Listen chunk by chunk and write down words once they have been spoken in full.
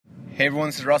Hey everyone,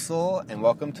 this is Russell, and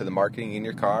welcome to the Marketing in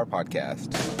Your Car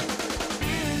podcast.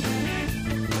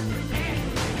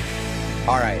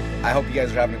 Alright, I hope you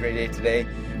guys are having a great day today.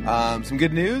 Some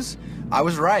good news, I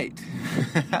was right.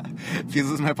 If you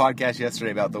listened to my podcast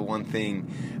yesterday about the one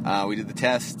thing, we did the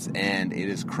tests, and it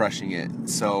is crushing it.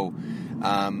 So,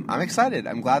 I'm excited.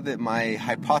 I'm glad that my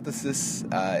hypothesis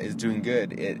is doing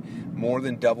good. It more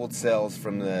than doubled sales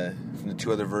from the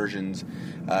two other versions.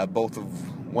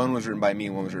 One was written by me,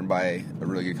 and one was written by a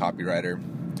really good copywriter.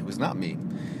 It was not me.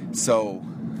 So,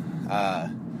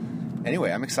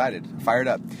 anyway, I'm excited, fired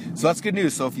up. So that's good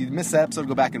news. So if you missed that episode,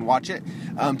 go back and watch it.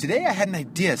 Today I had an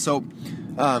idea. So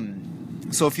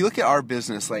if you look at our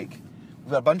business, like,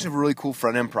 we've got a bunch of really cool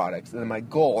front-end products. And my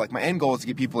end goal is to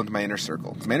get people into my inner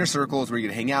circle. So my inner circle is where you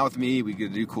get to hang out with me. We get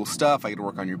to do cool stuff. I get to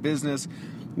work on your business.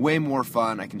 Way more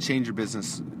fun. I can change your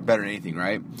business better than anything,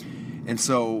 right? And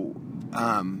so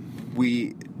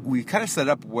we kind of set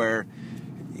up where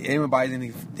anyone buys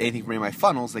anything from any of my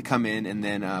funnels, they come in, and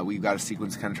then we've got a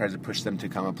sequence that kind of tries to push them to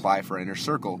come apply for our inner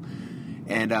circle.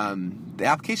 And the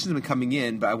applications have been coming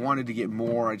in, but I wanted to get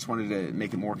more. I just wanted to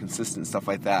make it more consistent and stuff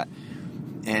like that.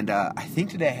 And I think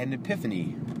today I had an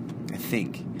epiphany. I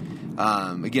think.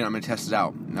 Again, I'm going to test it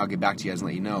out, and I'll get back to you guys and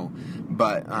let you know.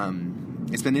 But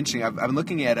it's been interesting. I've been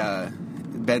looking at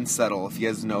Ben Settle. If you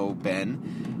guys know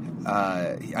Ben,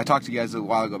 I talked to you guys a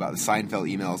while ago about the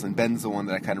Seinfeld emails, and Ben's the one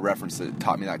that I kind of referenced that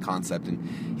taught me that concept, and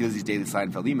he does these daily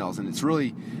Seinfeld emails, and it's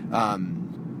really,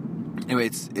 anyway,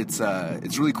 it's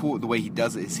really cool the way he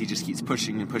does it. Is he just keeps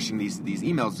pushing these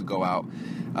emails to go out,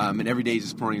 and every day he's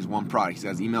just promoting his one product. He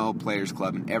has Email Players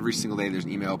Club, and every single day there's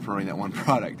an email promoting that one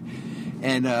product,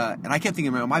 and I kept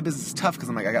thinking, man, my business is tough because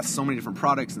I'm like, I got so many different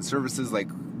products and services, like,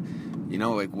 you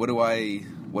know, like what do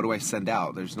I send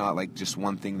out? There's not like just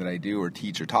one thing that I do or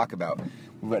teach or talk about.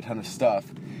 We've got a ton of stuff.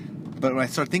 But when I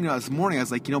started thinking about it this morning, I was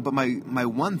like, you know, but my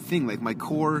one thing, like the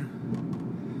core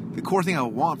thing I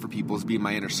want for people is being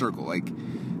my inner circle. Like,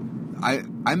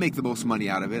 I make the most money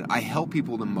out of it. I help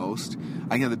people the most.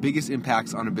 I can have the biggest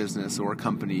impacts on a business or a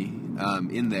company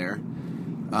in there.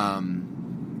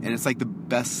 And it's like the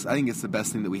best, I think it's the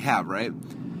best thing that we have, right?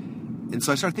 And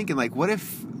so I started thinking, like, what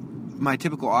if my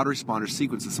typical autoresponder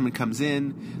sequence is someone comes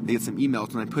in, they get some emails,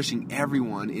 and I'm pushing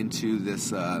everyone into this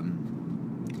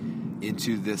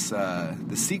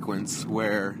sequence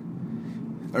where,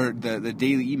 or the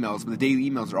daily emails, but the daily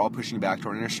emails are all pushing back to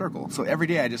our inner circle. So every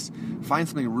day I just find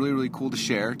something really, really cool to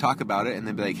share, talk about it, and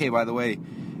then be like, hey, by the way,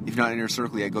 if you're not in inner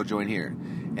circle yet, go join here.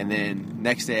 And then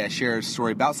next day I share a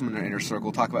story about someone in our inner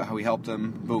circle, talk about how we helped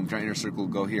them, boom, if you're in inner circle,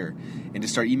 go here. And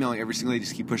just start emailing every single day,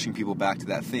 just keep pushing people back to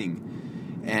that thing.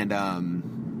 And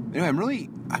anyway, I'm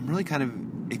really kind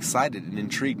of excited and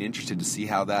intrigued and interested to see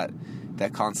how that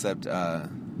concept,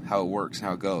 how it works,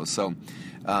 how it goes. So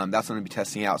that's what I'm going to be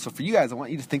testing out. So for you guys, I want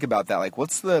you to think about that. Like,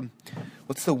 what's the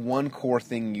one core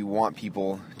thing you want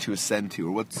people to ascend to,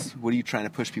 or what are you trying to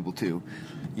push people to?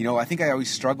 You know, I think I always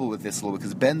struggle with this a little bit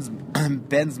because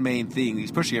Ben's main thing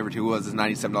he's pushing everyone to was his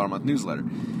 $97 a month newsletter.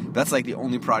 That's like the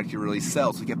only product he really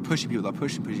sells. So he kept pushing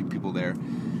people there.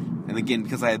 And again,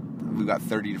 because we've got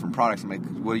 30 different products, I'm like,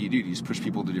 what do? You just push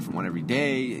people to a different one every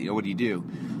day? You know, what do you do?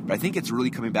 But I think it's really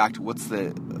coming back to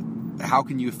how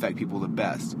can you affect people the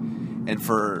best? And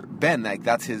for Ben, like,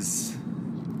 that's his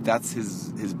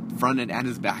front end and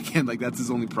his back end. Like, that's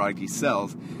his only product he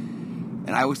sells.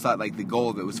 And I always thought, like, the goal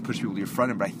of it was to push people to your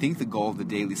front end, but I think the goal of the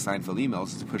daily Seinfeld emails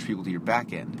is to push people to your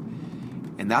back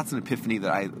end. And that's an epiphany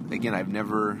that I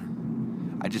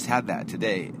just had that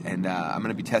today, and I'm going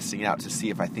to be testing it out to see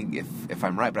if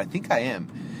I'm right, but I think I am,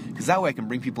 because that way I can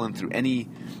bring people in through any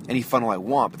funnel I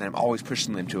want, but then I'm always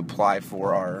pushing them to apply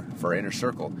for our inner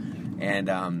circle, and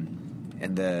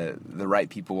the right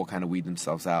people will kind of weed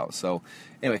themselves out. So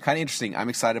anyway, kind of interesting. I'm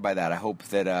excited by that. I hope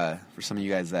that for some of you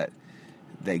guys that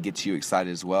gets you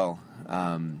excited as well,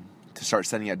 to start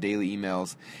sending out daily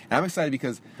emails. And I'm excited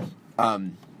because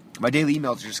my daily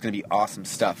emails are just going to be awesome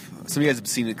stuff. Some of you guys have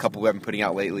seen a couple I've been putting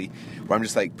out lately where I'm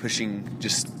just like pushing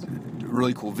just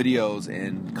really cool videos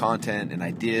and content and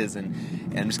ideas, and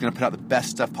I'm just going to put out the best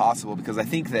stuff possible because I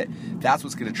think that's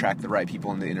what's going to attract the right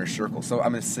people in the inner circle. So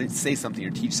I'm going to say something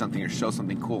or teach something or show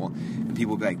something cool, and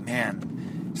people will be like, man,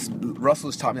 Russell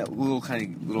just taught me that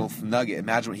little nugget.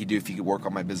 Imagine what he'd do if he could work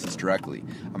on my business directly.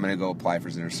 I'm going to go apply for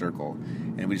his inner circle.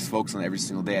 And we just focus on it every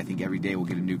single day. I think every day we'll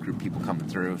get a new group of people coming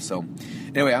through. So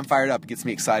anyway, I'm fired up. It gets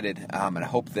me excited. And I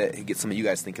hope that it gets some of you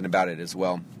guys thinking about it as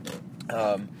well.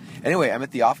 Anyway, I'm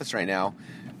at the office right now.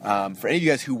 For any of you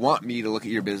guys who want me to look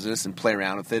at your business and play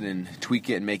around with it and tweak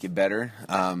it and make it better,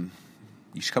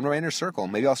 you should come to my inner circle.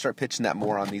 Maybe I'll start pitching that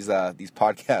more on these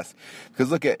podcasts.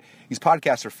 Because look, these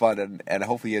podcasts are fun, and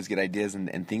hopefully you guys get ideas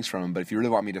and things from them. But if you really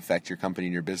want me to affect your company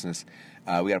and your business,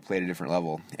 we got to play at a different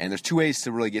level. And there's two ways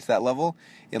to really get to that level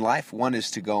in life. One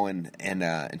is to go and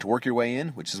to work your way in,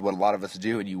 which is what a lot of us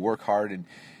do, and you work hard, and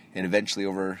eventually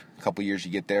over a couple of years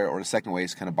you get there. Or the second way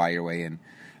is kind of buy your way in.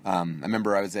 I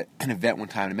remember I was at an event one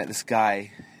time and I met this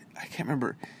guy. I can't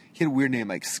remember. He had a weird name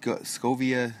like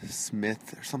Scovia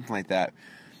Smith or something like that.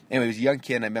 Anyway, he was a young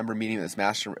kid, and I remember meeting him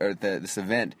at this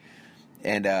event,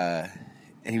 and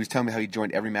he was telling me how he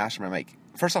joined every mastermind. I'm like,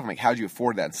 first off, how'd you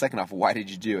afford that? And second off, why did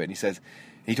you do it? And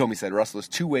he told me, Russell, there's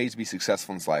two ways to be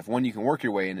successful in this life. One, you can work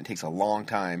your way in, it takes a long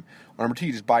time. Or number two,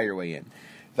 you just buy your way in.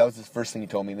 That was the first thing he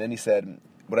told me. And then he said,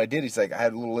 what I did, he's like, I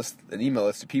had an email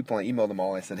list of people, and I emailed them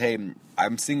all. And I said, hey,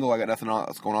 I'm single, I got nothing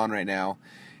else going on right now.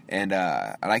 And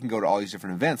I can go to all these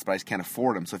different events, but I just can't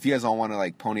afford them. So if you guys all want to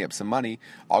like pony up some money,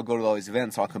 I'll go to all these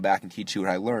events. I'll come back and teach you what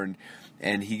I learned.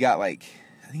 And he got I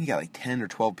think he got 10 or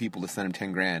 12 people to send him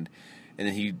 10 grand. And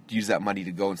then he used that money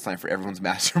to go and sign for everyone's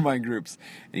mastermind groups.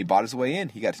 And he bought his way in.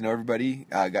 He got to know everybody,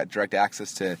 got direct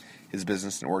access to his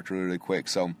business, and it worked really, really quick.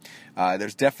 So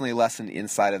there's definitely a lesson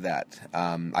inside of that.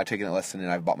 I've taken that lesson,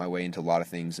 and I've bought my way into a lot of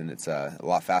things, and it's a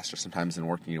lot faster sometimes than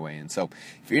working your way in. So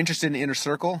if you're interested in Inner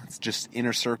Circle, it's just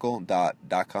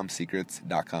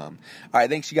innercircle.comsecrets.com. All right,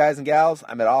 thanks, you guys and gals.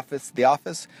 I'm at the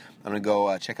office. I'm going to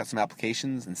go check out some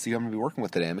applications and see who I'm going to be working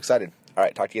with today. I'm excited. All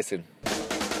right, talk to you soon.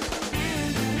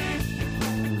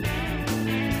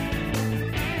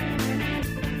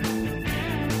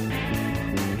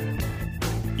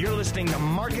 You're listening to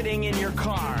Marketing in Your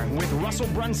Car with Russell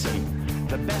Brunson,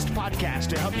 the best podcast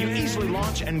to help you easily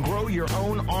launch and grow your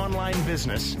own online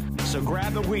business. So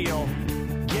grab the wheel,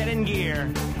 get in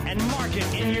gear, and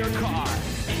market in your car.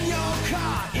 In your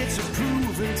car, it's a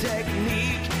proven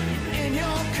technique. In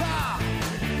your car,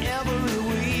 every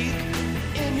week.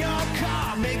 In your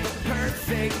car, make the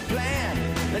perfect plan.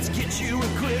 Let's get you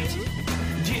equipped,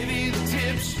 give you the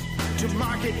tips to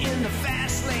market in the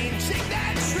fast lane. Take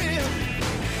that trip.